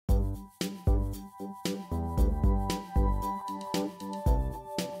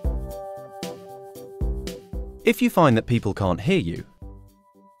If you find that people can't hear you,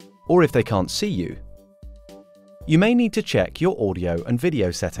 or if they can't see you, you may need to check your audio and video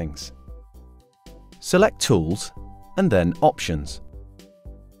settings. Select Tools and then Options.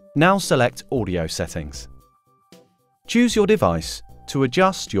 Now select Audio Settings. Choose your device to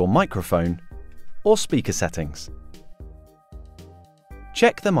adjust your microphone or speaker settings.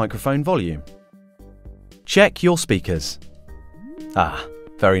 Check the microphone volume. Check your speakers.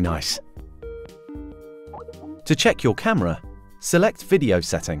 Very nice. To check your camera, select Video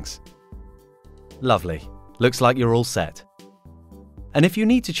Settings. Lovely. Looks like you're all set. And if you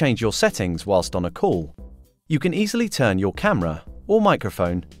need to change your settings whilst on a call, you can easily turn your camera or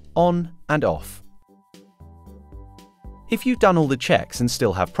microphone on and off. If you've done all the checks and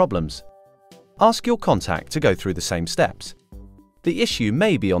still have problems, ask your contact to go through the same steps. The issue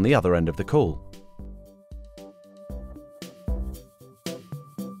may be on the other end of the call.